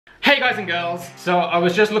Hey guys and girls! So I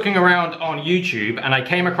was just looking around on YouTube and I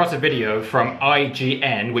came across a video from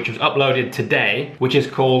IGN which was uploaded today, which is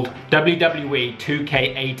called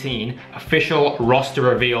WWE2K18 Official Roster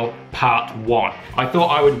Reveal Part 1. I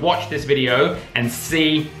thought I would watch this video and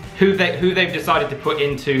see who they've decided to put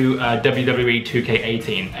into WWE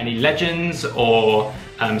 2K18. Any legends or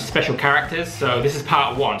special characters. So this is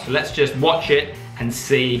part 1, so let's just watch it and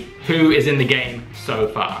see who is in the game so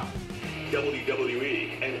far.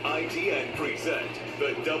 WWE and IGN present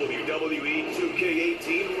the WWE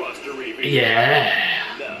 2K18 roster review. Yeah.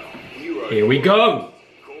 Now, here we go.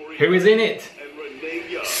 Who is in it?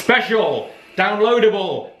 Special,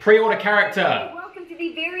 downloadable, pre-order character. Welcome to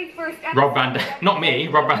the very first Rob Van Dam. Not me,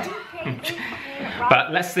 Rob Van Dam.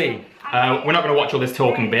 But let's see. We're not going to watch all this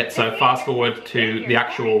talking bit, so fast forward to the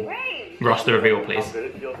actual roster reveal, please.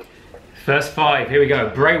 First 5, here we go.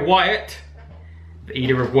 Bray Wyatt, the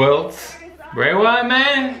Eater of Worlds. Bray Wyatt,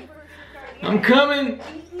 man, I'm coming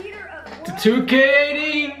to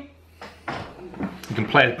 2K18. You can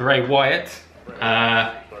play as Bray Wyatt.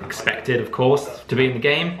 Expected, of course, to be in the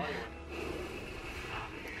game.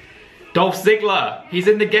 Dolph Ziggler, he's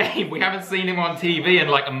in the game. We haven't seen him on TV in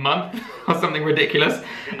like a month or something ridiculous,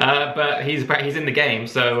 but he's in the game.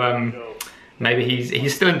 So maybe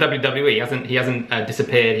he's still in WWE. He hasn't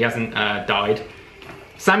disappeared. He hasn't died.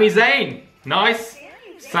 Sami Zayn, nice.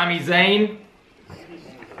 Sami Zayn,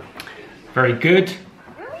 very good.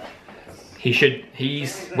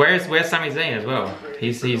 Where's Sami Zayn as well?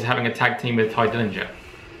 He's having a tag team with Ty Dillinger.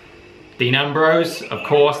 Dean Ambrose, of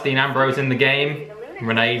course. Dean Ambrose in the game.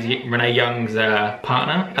 Renee Young's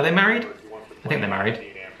partner. Are they married? I think they're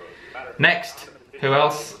married. Next, who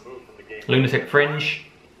else? Lunatic Fringe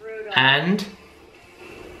and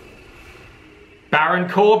Baron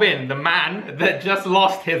Corbin, the man that just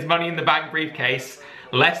lost his Money in the Bank briefcase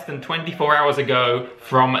less than 24 hours ago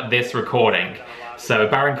from this recording. So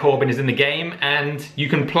Baron Corbin is in the game and you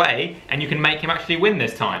can play and you can make him actually win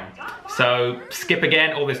this time. So skip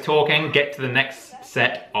again all this talking, get to the next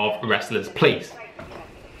set of wrestlers, please.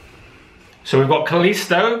 So we've got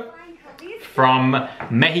Kalisto from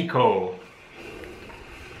Mexico.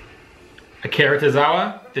 Akira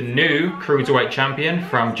Tozawa, the new Cruiserweight Champion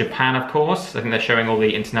from Japan, of course. I think they're showing all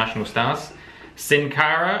the international stars. Sin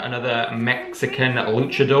Cara, another Mexican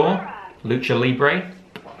luchador, Lucha Libre.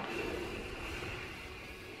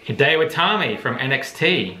 Hideo Itami from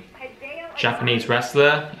NXT, Japanese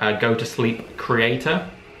wrestler, Go to Sleep creator.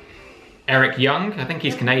 Eric Young, I think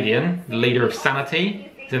he's Canadian, the leader of Sanity,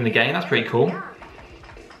 is in the game. That's pretty cool.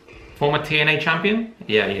 Former TNA champion?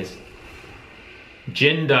 Yeah, he is.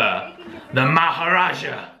 Jinder, the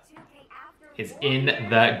Maharaja, is in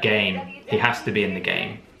the game. He has to be in the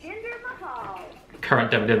game.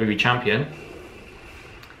 Current WWE champion.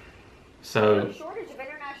 So,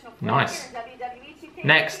 nice.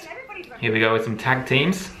 Next, here we go with some tag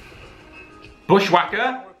teams.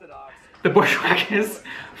 Bushwhacker, the Bushwhackers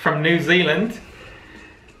from New Zealand,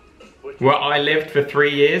 where I lived for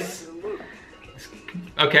 3 years.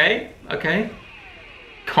 Okay.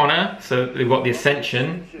 Connor, so we've got the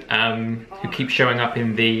Ascension, who keep showing up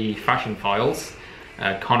in the fashion files.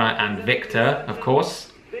 Connor and Victor, of course.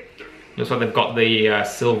 Looks like they've got the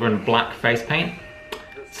silver and black face paint.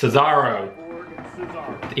 Cesaro.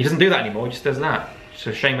 He doesn't do that anymore, he just does that.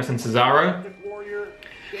 So Sheamus and Cesaro.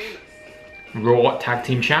 Raw Tag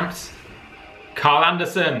Team Champs. Carl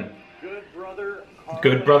Anderson.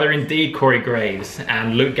 Good brother indeed, Corey Graves.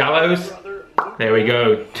 And Luke Gallows. There we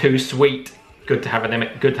go. Too sweet. Good to have them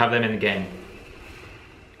in the game.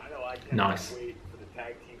 Nice.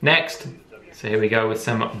 Next. So here we go with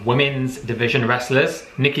some women's division wrestlers.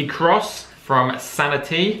 Nikki Cross from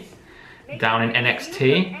Sanity, down in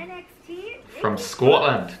NXT, from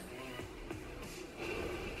Scotland.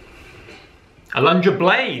 Alundra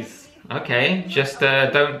Blaze. Okay, just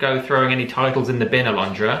don't go throwing any titles in the bin,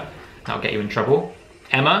 Alundra. That'll get you in trouble.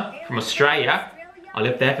 Emma from Australia. I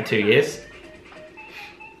lived there for 2 years.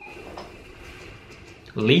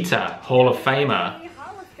 Lita, Hall of Famer.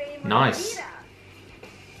 Nice.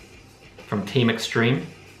 From Team Extreme.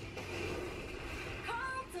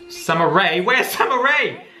 Summer Rae, where's Summer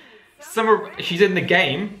Rae? She's in the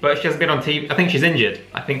game, but she hasn't been on TV. I think she's injured.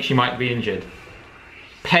 I think she might be injured.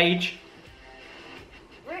 Paige.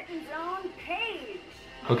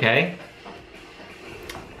 Okay.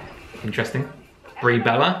 Interesting. Brie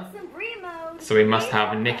Bella. So we must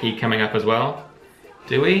have Nikki coming up as well.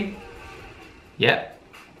 Do we? Yep.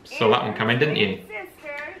 Saw that one coming, didn't you?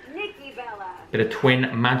 Bit of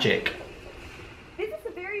twin magic.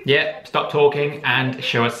 Yeah, stop talking and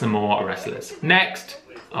show us some more wrestlers. Next.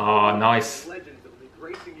 Oh, nice.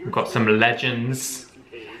 We've got some legends.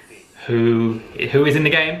 Who is in the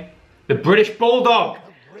game? The British Bulldog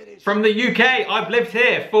from the UK. I've lived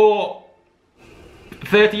here for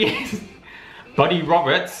 30 years. Buddy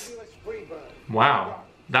Roberts. Wow,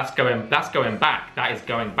 that's going back. That is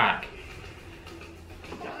going back.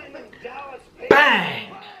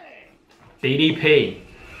 Bang! DDP.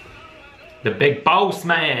 The Big Boss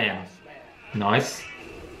Man. Nice.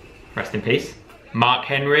 Rest in peace. Mark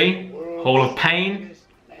Henry. Hall of Pain.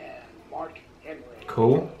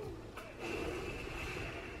 Cool.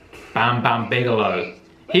 Bam Bam Bigelow.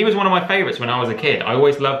 He was one of my favorites when I was a kid. I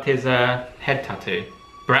always loved his head tattoo.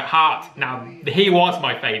 Bret Hart. Now, he was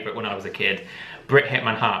my favorite when I was a kid. Bret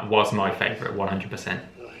Hitman Hart was my favorite, 100%.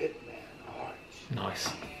 Nice.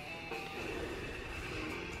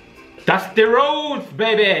 Dusty Rhodes,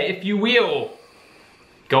 baby, if you will.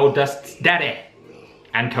 Goldust's daddy.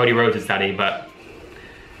 And Cody Rhodes' daddy, but...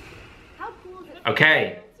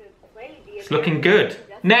 Okay. It's looking good.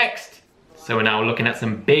 Next! So we're now looking at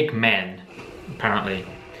some big men, apparently.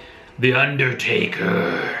 The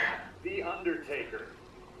Undertaker. The Undertaker.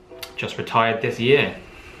 Just retired this year.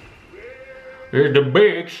 Here's the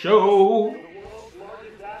Big Show. The world's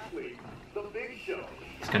largest athlete, the Big Show.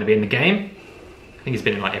 He's going to be in the game. I think he's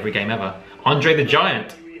been in like every game ever. Andre the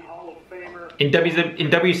Giant. In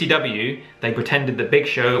WCW, they pretended that Big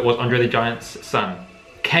Show was Andre the Giant's son.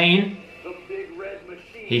 Kane. The Big Red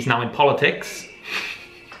Machine. He's now in politics.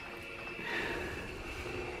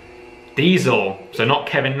 Diesel. So not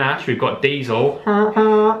Kevin Nash, we've got Diesel.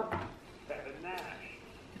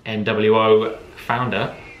 NWO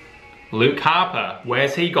founder. Luke Harper.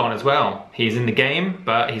 Where's he gone as well? He's in the game,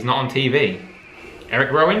 but he's not on TV.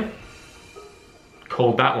 Eric Rowan.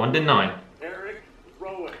 Called that one, didn't I? Eric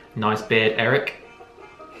Rowan. Nice beard, Eric.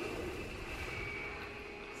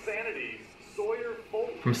 Sanity's Sawyer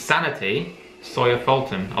Fulton. From Sanity, Sawyer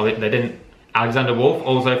Fulton. Oh, they didn't. Alexander Wolf,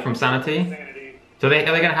 also from Sanity. Sanity. So are they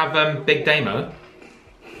going to have Big Damo?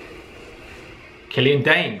 Killian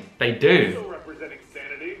Dane. They do. Also representing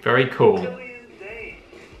Sanity. Very cool. Killian Dane.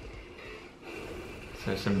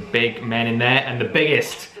 So some big men in there, and the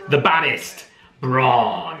biggest, the baddest,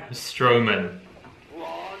 Braun Strowman.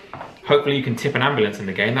 Hopefully you can tip an ambulance in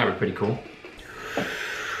the game, that would be pretty cool.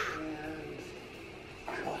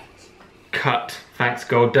 Cut. Thanks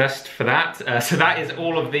Goldust for that. So that is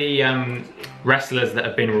all of the wrestlers that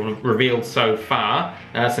have been revealed so far.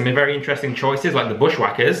 Some very interesting choices like the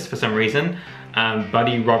Bushwhackers for some reason.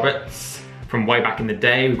 Buddy Roberts from way back in the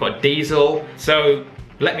day. We've got Diesel. So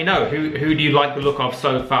let me know, who do you like the look of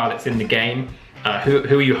so far that's in the game?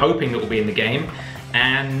 Who are you hoping that will be in the game?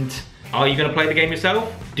 And are you going to play the game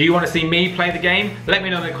yourself? Do you want to see me play the game? Let me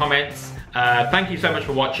know in the comments. Thank you so much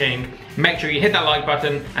for watching. Make sure you hit that like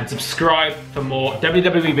button and subscribe for more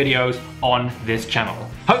WWE videos on this channel.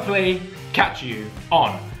 Hopefully, catch you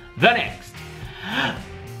on the next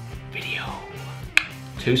video.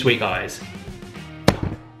 Two sweet guys.